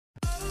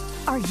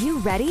Are you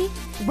ready?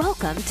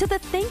 Welcome to the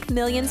Think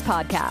Millions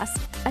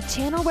podcast, a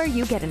channel where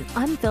you get an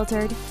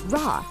unfiltered,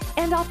 raw,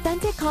 and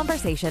authentic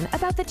conversation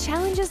about the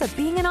challenges of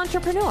being an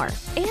entrepreneur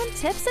and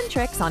tips and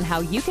tricks on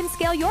how you can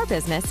scale your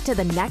business to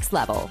the next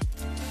level.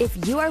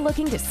 If you are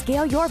looking to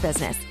scale your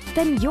business,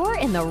 then you're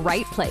in the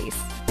right place.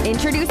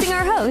 Introducing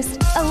our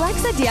host,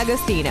 Alexa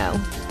D'Agostino.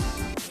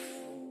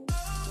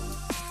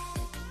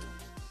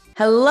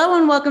 Hello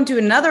and welcome to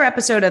another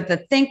episode of the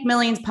Think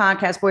Millions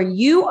podcast, where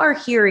you are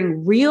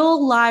hearing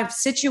real live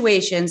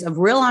situations of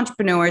real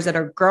entrepreneurs that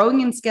are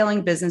growing and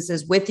scaling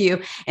businesses with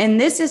you.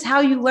 And this is how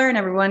you learn,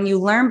 everyone. You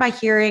learn by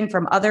hearing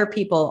from other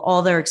people,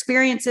 all their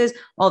experiences,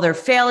 all their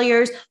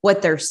failures,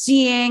 what they're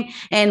seeing.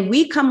 And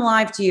we come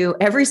live to you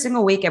every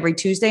single week, every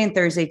Tuesday and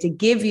Thursday, to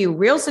give you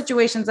real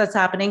situations that's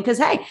happening. Because,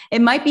 hey,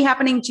 it might be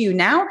happening to you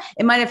now.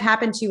 It might have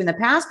happened to you in the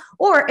past,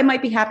 or it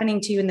might be happening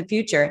to you in the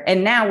future.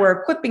 And now we're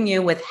equipping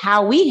you with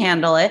how we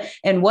handle it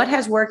and what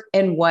has worked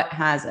and what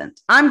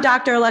hasn't. I'm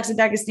Dr. Alexa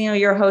D'Agostino,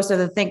 your host of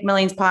the Think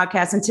Millions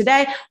podcast. And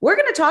today we're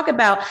going to talk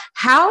about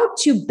how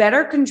to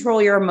better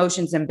control your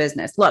emotions in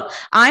business. Look,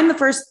 I'm the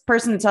first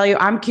person to tell you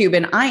I'm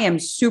Cuban. I am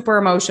super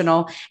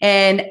emotional,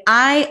 and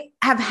I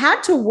have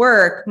had to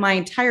work my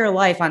entire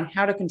life on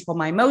how to control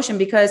my emotion,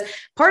 because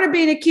part of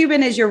being a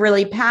Cuban is you're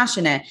really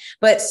passionate,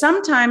 but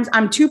sometimes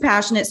I'm too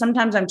passionate.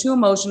 Sometimes I'm too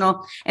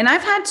emotional. And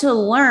I've had to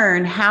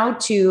learn how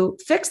to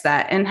fix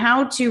that and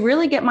how to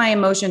really get my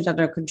emotions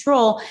under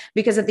control,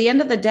 because at the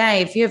end of the day,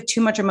 if you have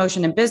too much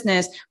emotion in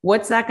business,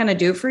 what's that going to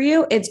do for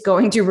you? It's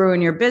going to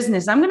ruin your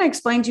business. I'm going to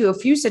explain to you a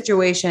few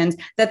situations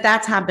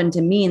that's happened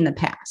to me in the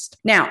past.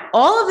 Now,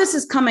 all of this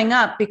is coming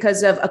up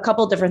because of a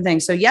couple different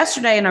things. So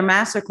yesterday in our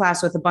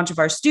masterclass with a bunch of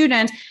our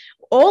students,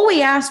 all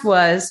we asked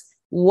was,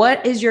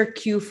 what is your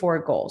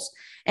Q4 goals?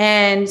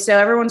 And so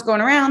everyone's going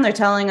around, they're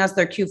telling us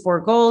their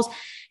Q4 goals.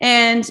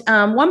 And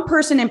one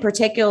person in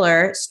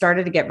particular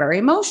started to get very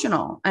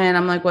emotional. And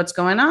I'm like, what's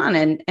going on?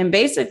 And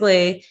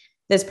basically,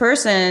 this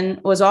person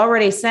was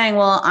already saying,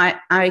 well,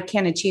 I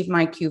can't achieve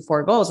my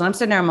Q4 goals. And I'm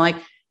sitting there, I'm like,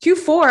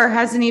 Q4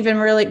 hasn't even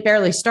really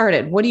barely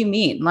started. What do you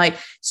mean? Like,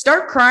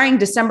 start crying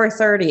December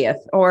 30th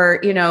or,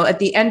 at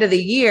the end of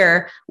the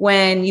year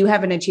when you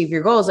haven't achieved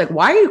your goals. Like,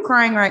 why are you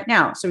crying right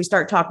now? So we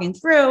start talking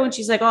through, and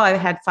she's like, oh, I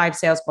had 5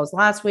 sales calls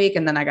last week,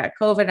 and then I got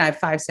COVID and I have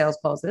 5 sales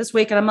calls this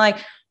week. And I'm like,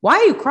 why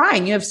are you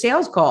crying? You have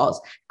sales calls.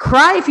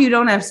 Cry if you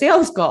don't have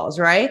sales calls,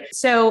 right?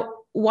 So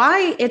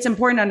why it's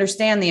important to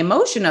understand the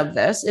emotion of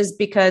this is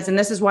because, and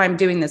this is why I'm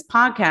doing this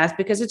podcast,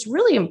 because it's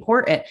really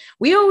important.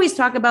 We always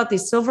talk about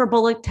these silver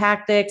bullet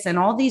tactics and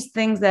all these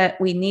things that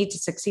we need to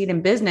succeed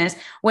in business,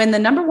 when the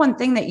number one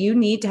thing that you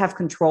need to have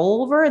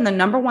control over and the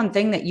number one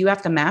thing that you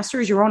have to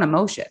master is your own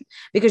emotion,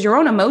 because your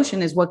own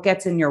emotion is what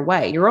gets in your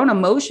way. Your own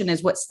emotion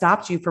is what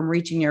stops you from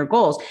reaching your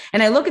goals.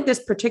 And I look at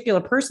this particular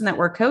person that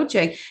we're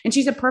coaching, and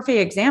she's a perfect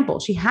example.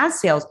 She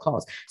has sales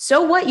calls.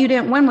 So what? You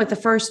didn't win with the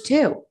first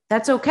 2.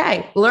 That's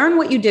okay. Learn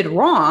what you did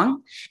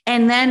wrong.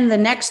 And then the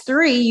next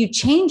 3, you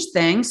change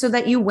things so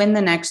that you win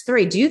the next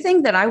 3. Do you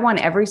think that I won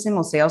every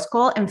single sales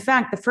call? In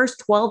fact, the first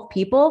 12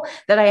 people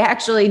that I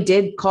actually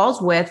did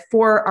calls with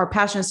for our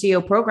Passionate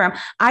CEO program,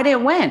 I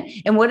didn't win.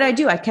 And what did I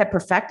do? I kept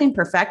perfecting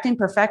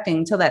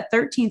until that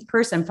 13th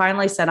person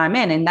finally said, I'm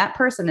in. And that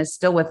person is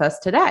still with us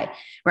today,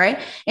 right?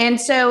 And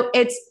so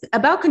it's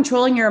about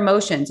controlling your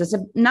emotions. It's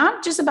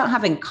not just about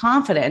having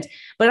confidence,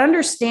 but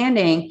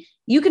understanding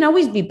you can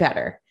always be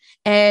better.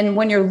 And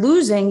when you're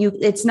losing,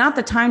 it's not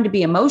the time to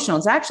be emotional.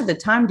 It's actually the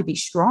time to be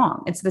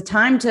strong. It's the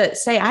time to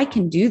say, I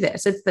can do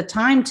this. It's the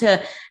time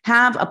to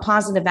have a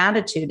positive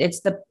attitude.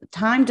 It's the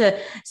time to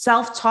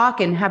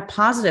self-talk and have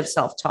positive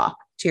self-talk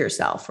to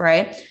yourself,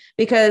 right?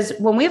 Because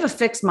when we have a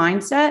fixed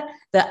mindset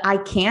that I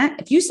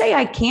can't, if you say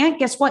I can't,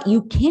 guess what?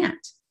 You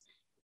can't.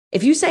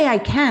 If you say I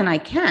can, I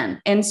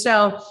can. And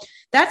so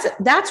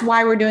that's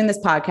why we're doing this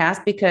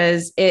podcast,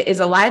 because it is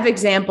a live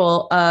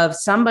example of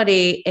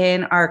somebody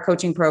in our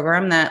coaching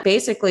program that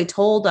basically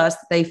told us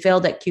that they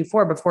failed at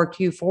Q4 before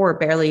Q4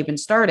 barely even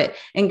started.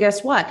 And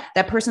guess what?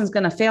 That person's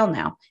going to fail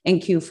now in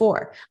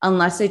Q4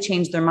 unless they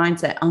change their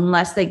mindset,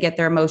 unless they get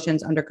their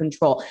emotions under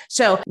control.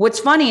 So what's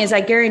funny is I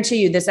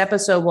guarantee you this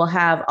episode will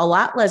have a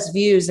lot less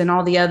views than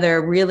all the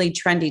other really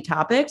trendy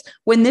topics,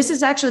 when this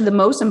is actually the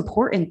most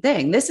important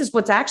thing. This is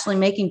what's actually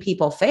making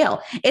people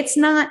fail. It's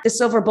not the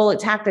silver bullet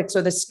tactics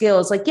or the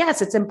skills. Like, yes,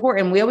 it's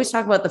important. We always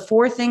talk about the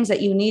 4 things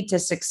that you need to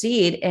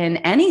succeed in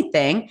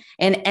anything,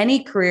 in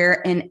any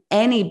career, in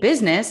any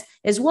business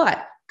is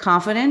what?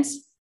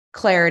 Confidence,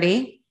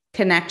 clarity,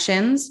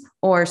 connections,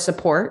 or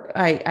support,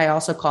 I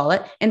also call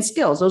it, and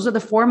skills. Those are the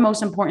 4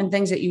 most important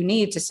things that you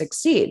need to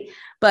succeed.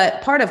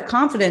 But part of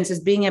confidence is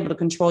being able to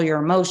control your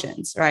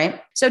emotions, right?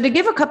 So to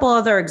give a couple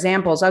other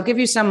examples, I'll give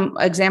you some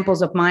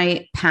examples of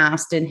my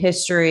past and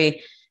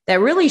history that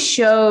really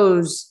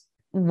shows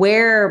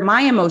where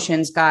my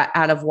emotions got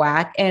out of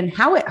whack and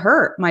how it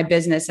hurt my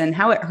business and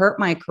how it hurt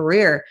my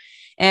career.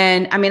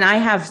 And I mean, I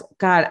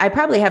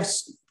probably have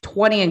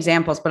 20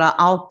 examples, but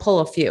I'll pull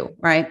a few,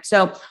 right?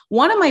 So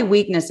one of my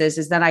weaknesses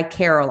is that I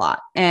care a lot,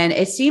 and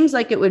it seems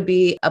like it would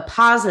be a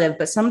positive,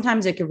 but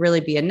sometimes it could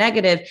really be a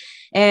negative.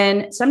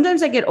 And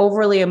sometimes I get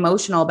overly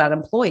emotional about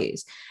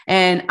employees,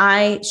 and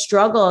I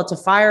struggle to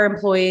fire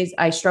employees.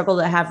 I struggle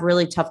to have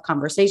really tough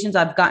conversations.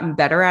 I've gotten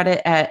better at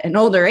it at an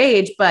older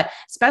age, but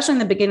especially in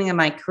the beginning of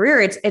my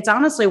career, it's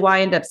honestly why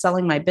I ended up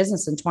selling my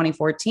business in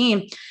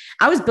 2014.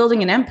 I was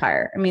building an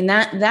empire. I mean,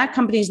 that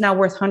company is now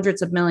worth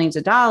hundreds of millions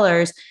of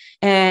dollars,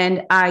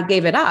 and I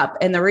gave it up.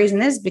 And the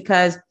reason is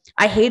because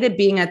I hated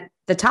being at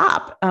the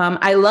top.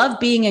 I love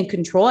being in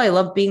control. I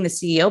love being the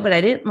CEO, but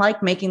I didn't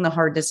like making the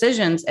hard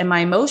decisions, and my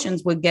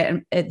emotions would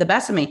get the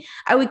best of me.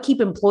 I would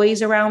keep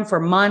employees around for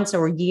months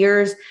or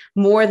years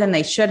more than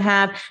they should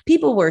have.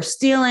 People were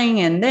stealing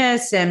and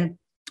this, and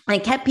I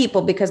kept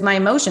people because my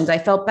emotions, I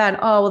felt bad.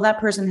 Oh, well, that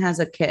person has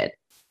a kid.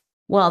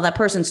 Well, that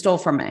person stole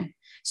from me.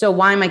 So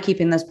why am I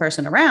keeping this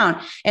person around?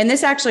 And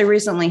this actually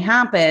recently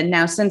happened.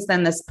 Now, since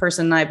then, this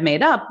person I've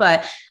made up,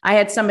 but I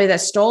had somebody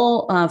that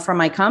stole from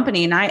my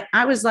company, and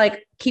I was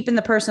like keeping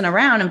the person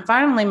around. And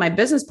finally, my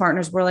business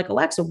partners were like,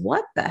 Alexa,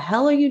 what the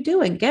hell are you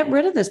doing? Get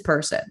rid of this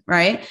person.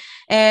 Right.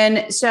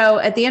 And so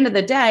at the end of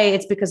the day,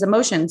 it's because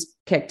emotions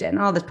kicked in.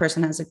 Oh, this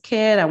person has a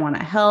kid. I want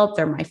to help.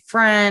 They're my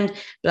friend,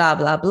 blah,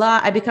 blah, blah.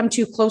 I become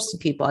too close to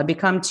people. I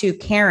become too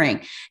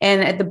caring.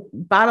 And at the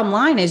bottom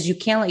line is you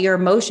can't let your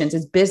emotions,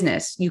 it's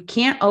business. You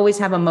can't always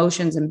have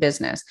emotions in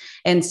business.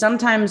 And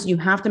sometimes you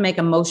have to make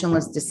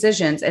emotionless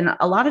decisions. And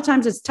a lot of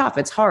times it's tough.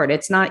 It's hard.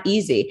 It's not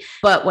easy.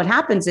 But what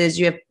happens is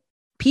you have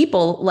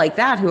people like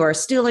that who are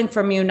stealing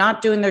from you,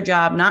 not doing their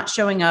job, not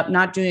showing up,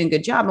 not doing a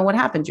good job. And what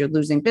happens? You're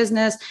losing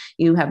business.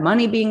 You have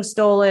money being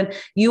stolen.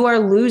 You are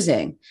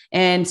losing.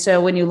 And so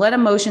when you let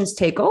emotions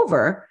take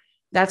over,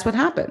 that's what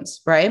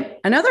happens, right?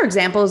 Another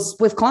example is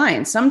with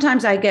clients.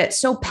 Sometimes I get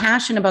so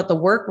passionate about the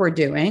work we're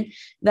doing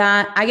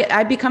that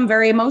I become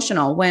very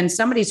emotional when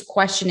somebody's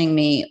questioning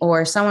me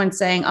or someone's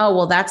saying, oh,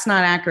 well, that's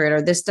not accurate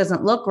or this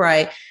doesn't look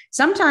right.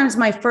 Sometimes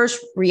my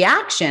first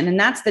reaction, and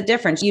that's the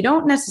difference. You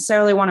don't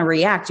necessarily want to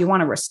react. You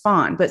want to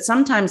respond. But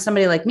sometimes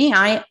somebody like me,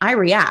 I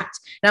react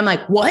and I'm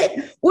like, what?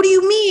 What do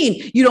you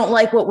mean you don't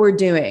like what we're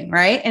doing?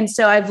 Right. And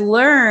so I've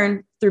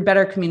learned through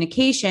better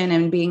communication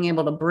and being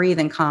able to breathe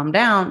and calm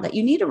down that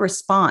you need to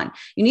respond.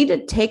 You need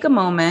to take a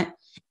moment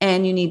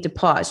and you need to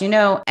pause. You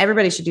know,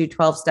 everybody should do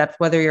 12 steps,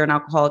 whether you're an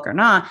alcoholic or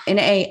not. In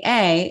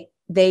AA,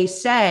 they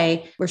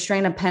say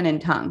restrain of pen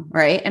and tongue,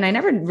 right? And I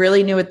never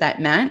really knew what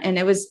that meant. And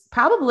it was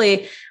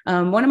probably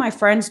one of my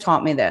friends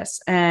taught me this.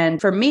 And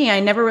for me,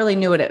 I never really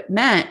knew what it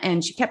meant.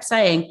 And she kept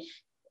saying,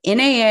 in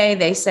AA,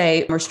 they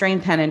say restrain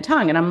pen and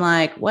tongue. And I'm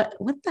like, what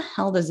the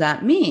hell does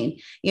that mean?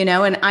 You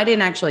know, and I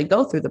didn't actually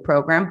go through the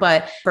program,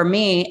 but for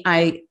me,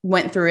 I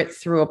went through it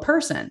through a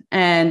person.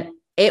 And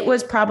it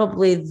was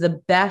probably the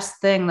best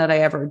thing that I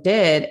ever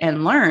did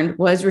and learned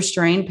was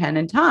restrain pen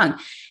and tongue.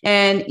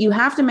 And you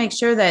have to make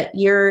sure that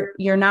you're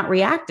not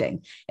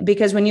reacting,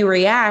 because when you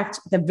react,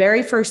 the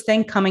very first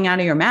thing coming out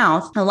of your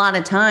mouth, a lot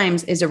of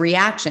times is a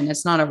reaction.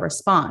 It's not a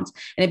response,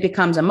 and it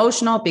becomes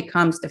emotional, it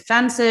becomes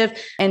defensive.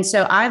 And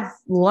so I've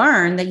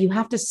learned that you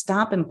have to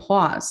stop and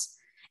pause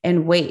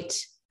and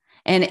wait.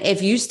 And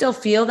if you still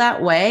feel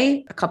that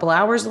way a couple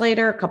hours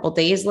later, a couple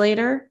days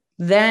later,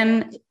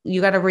 then you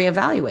got to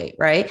reevaluate,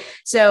 right?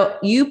 So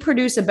you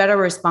produce a better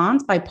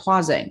response by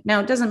pausing.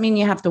 Now, it doesn't mean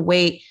you have to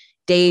wait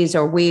days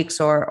or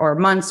weeks or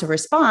months to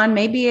respond.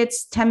 Maybe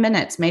it's 10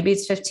 minutes, maybe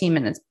it's 15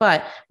 minutes,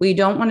 but what you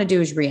don't want to do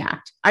is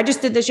react. I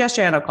just did this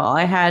yesterday on a call.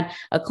 I had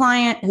a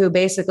client who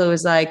basically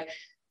was like,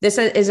 this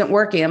isn't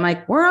working. I'm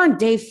like, we're on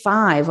day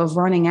 5 of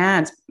running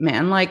ads,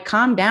 man. Like,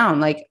 calm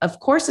down. Like, of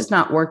course it's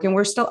not working.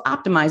 We're still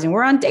optimizing.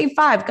 We're on day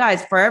 5,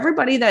 guys. For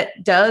everybody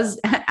that does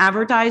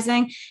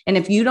advertising, and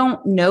if you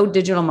don't know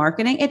digital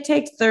marketing, it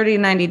takes 30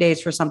 to 90 days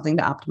for something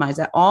to optimize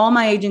that. All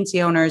my agency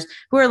owners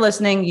who are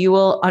listening, you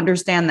will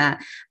understand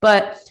that.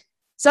 But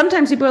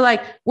sometimes people are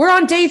like, we're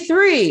on day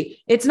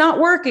 3. It's not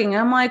working.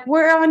 I'm like,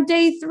 we're on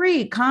day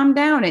 3. Calm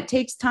down. It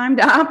takes time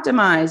to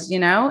optimize, you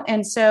know?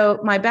 And so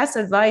my best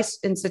advice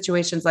in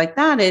situations like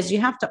that is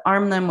you have to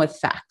arm them with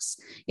facts.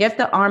 You have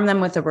to arm them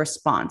with a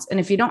response. And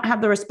if you don't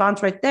have the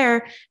response right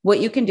there,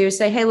 what you can do is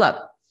say, hey,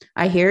 look,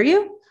 I hear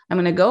you. I'm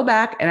going to go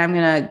back and I'm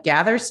going to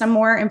gather some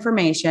more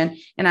information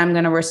and I'm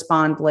going to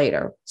respond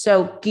later.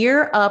 So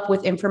gear up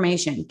with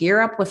information,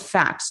 gear up with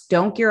facts.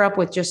 Don't gear up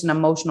with just an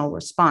emotional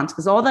response,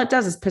 because all that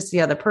does is piss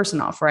the other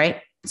person off, right?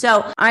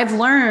 So I've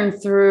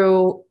learned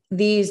through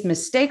these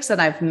mistakes that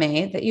I've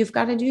made that you've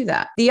got to do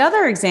that. The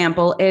other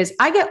example is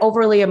I get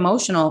overly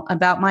emotional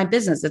about my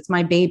business. It's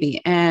my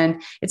baby.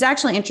 And it's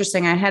actually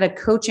interesting. I had a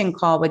coaching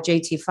call with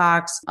JT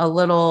Fox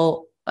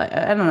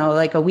I don't know,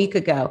 like a week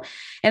ago.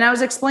 And I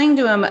was explaining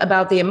to him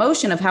about the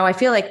emotion of how I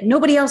feel like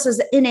nobody else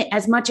is in it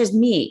as much as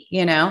me,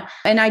 you know,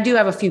 and I do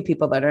have a few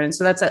people that are in.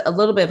 So that's a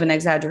little bit of an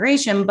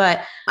exaggeration,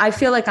 but I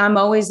feel like I'm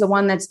always the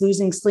one that's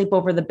losing sleep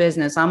over the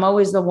business. I'm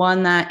always the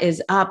one that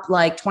is up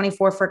like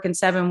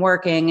 24/7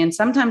 working. And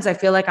sometimes I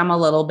feel like I'm a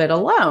little bit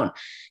alone,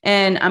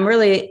 and I'm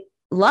really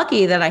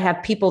lucky that I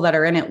have people that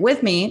are in it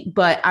with me,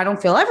 but I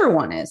don't feel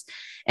everyone is.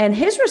 And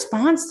his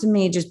response to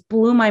me just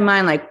blew my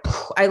mind. Like,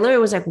 I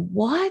literally was like,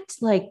 what?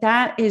 Like,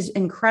 that is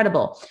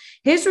incredible.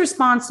 His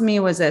response to me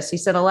was this. He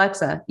said,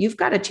 Alexa, you've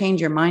got to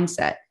change your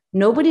mindset.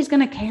 Nobody's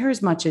going to care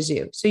as much as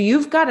you. So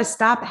you've got to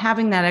stop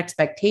having that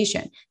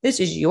expectation. This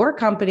is your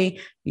company,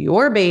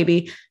 your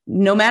baby.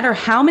 No matter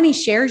how many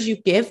shares you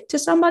give to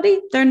somebody,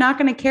 they're not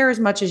going to care as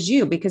much as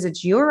you because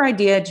it's your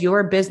idea, it's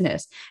your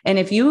business. And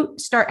if you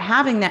start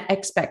having that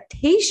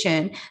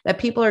expectation that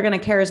people are going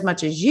to care as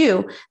much as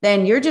you,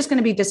 then you're just going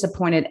to be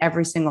disappointed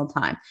every single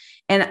time.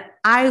 And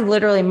I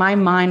literally, my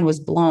mind was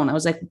blown. I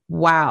was like,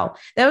 wow,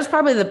 that was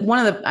probably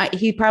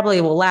he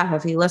probably will laugh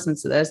if he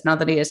listens to this, not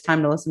that he has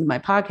time to listen to my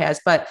podcast,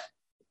 but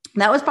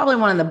that was probably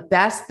one of the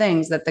best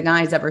things that the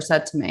guy's ever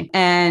said to me.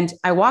 And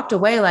I walked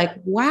away like,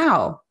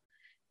 wow,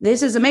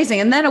 this is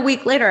amazing. And then a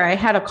week later, I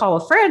had a call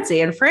with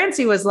Francie, and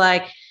Francie was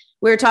like,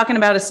 we were talking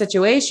about a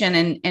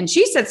situation, and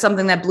she said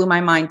something that blew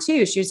my mind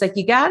too. She was like,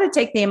 you got to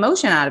take the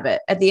emotion out of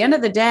it. At the end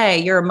of the day,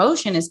 your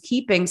emotion is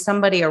keeping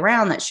somebody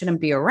around that shouldn't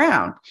be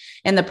around.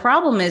 And the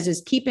problem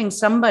is keeping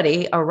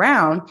somebody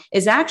around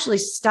is actually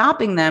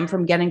stopping them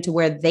from getting to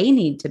where they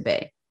need to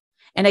be.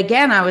 And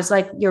again, I was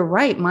like, you're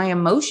right. My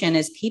emotion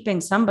is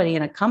keeping somebody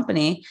in a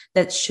company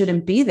that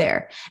shouldn't be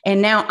there.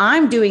 And now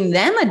I'm doing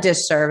them a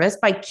disservice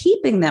by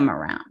keeping them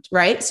around,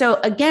 right?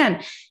 So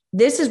again,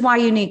 this is why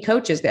you need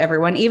coaches,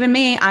 everyone. Even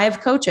me, I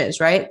have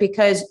coaches, right?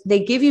 Because they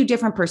give you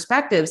different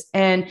perspectives.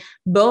 And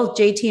both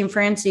JT and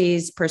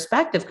Francie's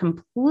perspective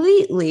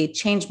completely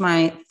changed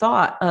my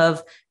thought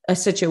of a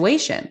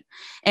situation.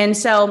 And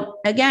so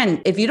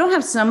again, if you don't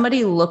have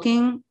somebody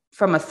looking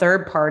from a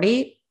third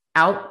party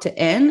out to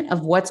in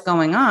of what's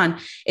going on,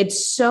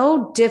 it's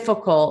so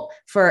difficult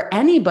for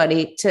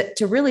anybody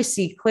to really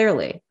see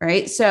clearly,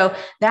 right? So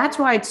that's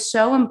why it's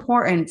so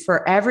important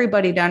for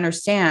everybody to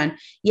understand.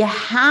 You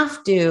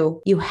have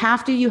to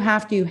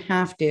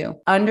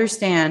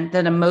understand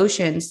that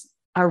emotions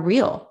are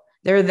real.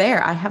 They're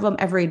there. I have them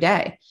every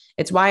day.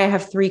 It's why I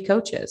have 3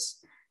 coaches,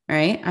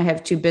 right? I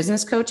have 2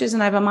 business coaches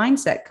and I have a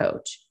mindset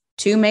coach.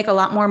 2 make a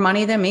lot more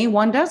money than me.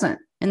 1 doesn't.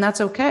 And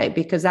that's okay,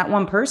 because that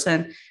one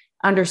person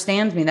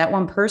understands me. That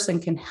one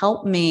person can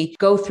help me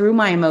go through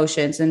my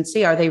emotions and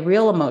see, are they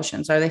real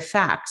emotions? Are they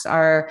facts?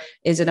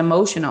 Is it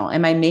emotional?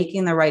 Am I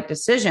making the right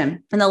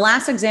decision? And the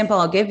last example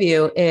I'll give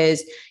you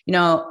is,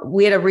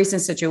 we had a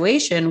recent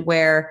situation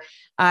where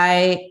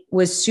I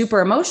was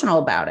super emotional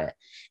about it.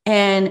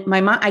 And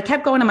I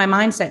kept going to my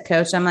mindset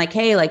coach. I'm like,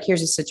 hey,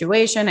 here's a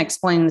situation,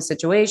 explain the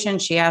situation.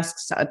 She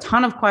asks a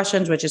ton of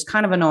questions, which is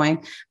kind of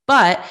annoying,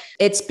 but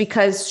it's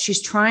because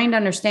she's trying to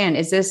understand,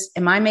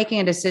 am I making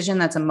a decision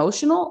that's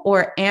emotional,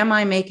 or am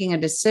I making a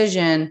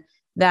decision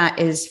that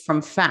is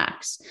from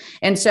facts?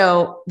 And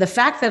so the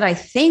fact that I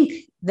think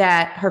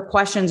that her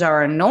questions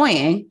are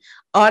annoying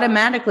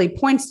automatically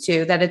points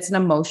to that it's an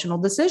emotional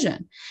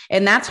decision.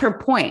 And that's her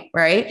point,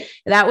 right?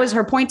 That was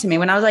her point to me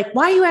when I was like,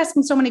 why are you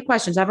asking so many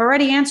questions? I've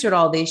already answered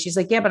all these. She's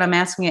like, yeah, but I'm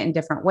asking it in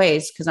different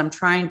ways because I'm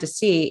trying to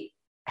see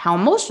how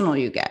emotional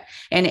you get.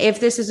 And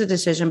if this is a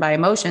decision by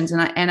emotions,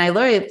 and I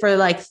literally for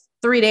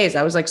 3 days,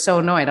 I was so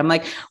annoyed. I'm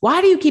like,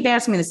 why do you keep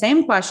asking me the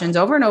same questions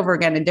over and over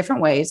again in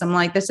different ways? I'm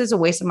like, this is a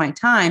waste of my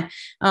time.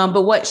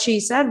 But what she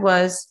said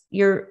was,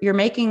 you're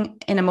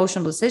making an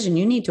emotional decision.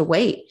 You need to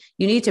wait.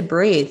 You need to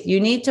breathe. You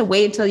need to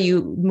wait until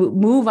you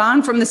move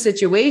on from the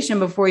situation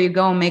before you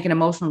go and make an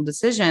emotional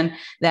decision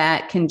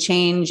that can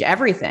change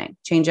everything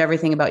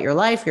about your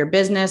life, your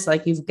business.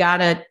 You've got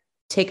to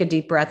take a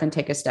deep breath and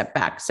take a step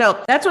back.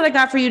 So that's what I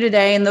got for you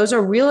today. And those are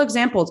real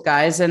examples,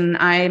 guys. And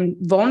I'm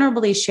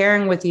vulnerably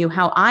sharing with you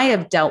how I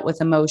have dealt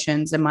with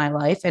emotions in my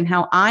life and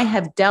how I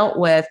have dealt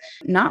with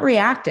not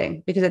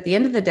reacting, because at the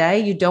end of the day,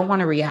 you don't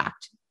want to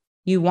react.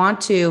 You want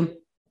to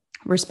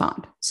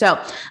respond. So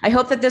I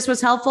hope that this was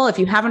helpful. If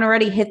you haven't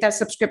already, hit that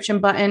subscription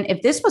button.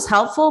 If this was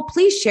helpful,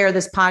 please share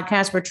this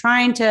podcast. We're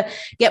trying to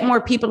get more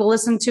people to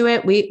listen to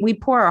it. We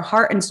pour our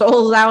heart and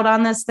souls out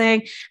on this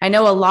thing. I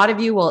know a lot of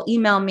you will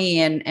email me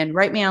and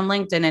write me on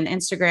LinkedIn and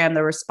Instagram.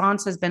 The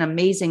response has been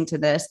amazing to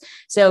this.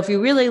 So if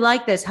you really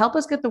like this, help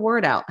us get the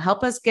word out.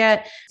 Help us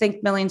get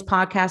Think Millions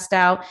podcast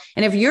out.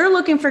 And if you're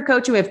looking for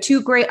coaching, we have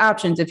 2 great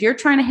options. If you're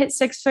trying to hit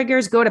 6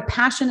 figures, go to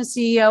Passionate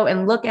CEO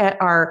and look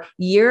at our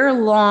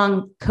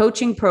year-long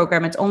coaching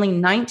program. It's only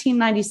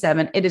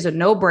 $19.97. It is a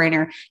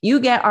no-brainer. You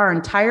get our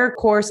entire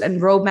course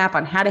and roadmap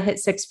on how to hit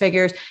 6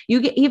 figures.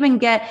 You even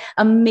get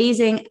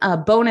amazing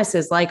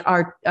bonuses like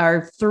our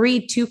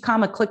 3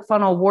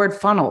 ClickFunnels award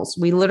funnels.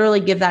 We literally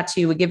give that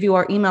to you. We give you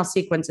our email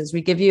sequences. We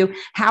give you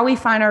how we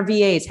find our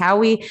VAs, how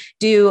we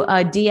do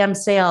DM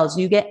sales.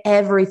 You get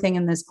everything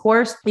in this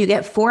course. You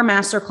get 4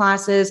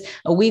 masterclasses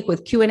a week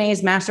with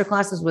Q&As,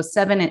 masterclasses with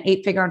 7 and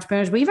 8 figure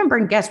entrepreneurs. We even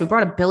bring guests. We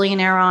brought a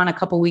billionaire on a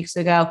couple of weeks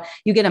ago.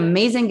 You get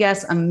amazing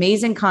guests,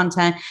 amazing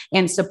content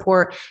and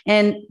support.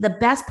 And the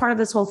best part of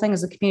this whole thing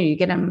is the community. You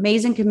get an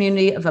amazing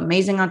community of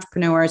amazing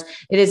entrepreneurs.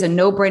 It is a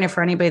no-brainer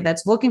for anybody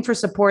that's looking for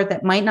support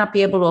that might not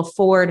be able to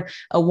afford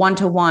a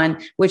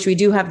one-to-one, which we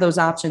do have those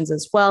options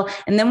as well.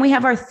 And then we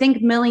have our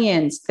Think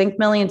Millions,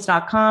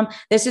 thinkmillions.com.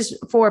 This is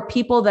for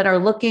people that are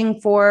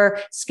looking for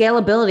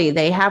scalability.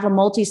 They have a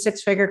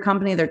multi-six-figure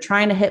company. They're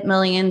trying to hit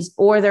millions,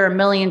 or there are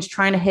millions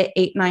trying to hit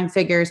 8-9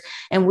 figures.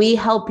 And we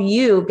help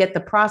you get the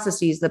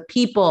processes, the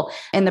people,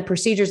 and the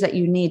procedures that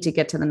you need to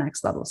get to the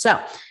next level. So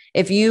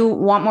if you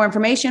want more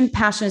information,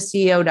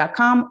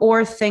 passionateceo.com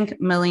or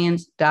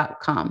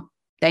thinkmillions.com.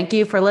 Thank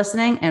you for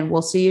listening, and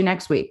we'll see you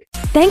next week.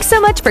 Thanks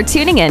so much for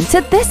tuning in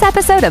to this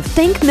episode of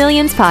Think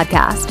Millions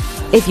Podcast.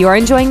 If you're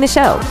enjoying the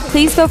show,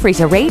 please feel free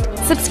to rate,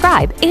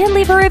 subscribe, and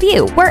leave a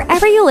review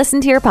wherever you listen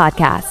to your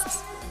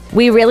podcasts.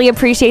 We really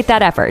appreciate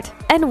that effort,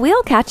 and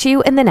we'll catch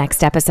you in the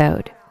next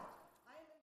episode.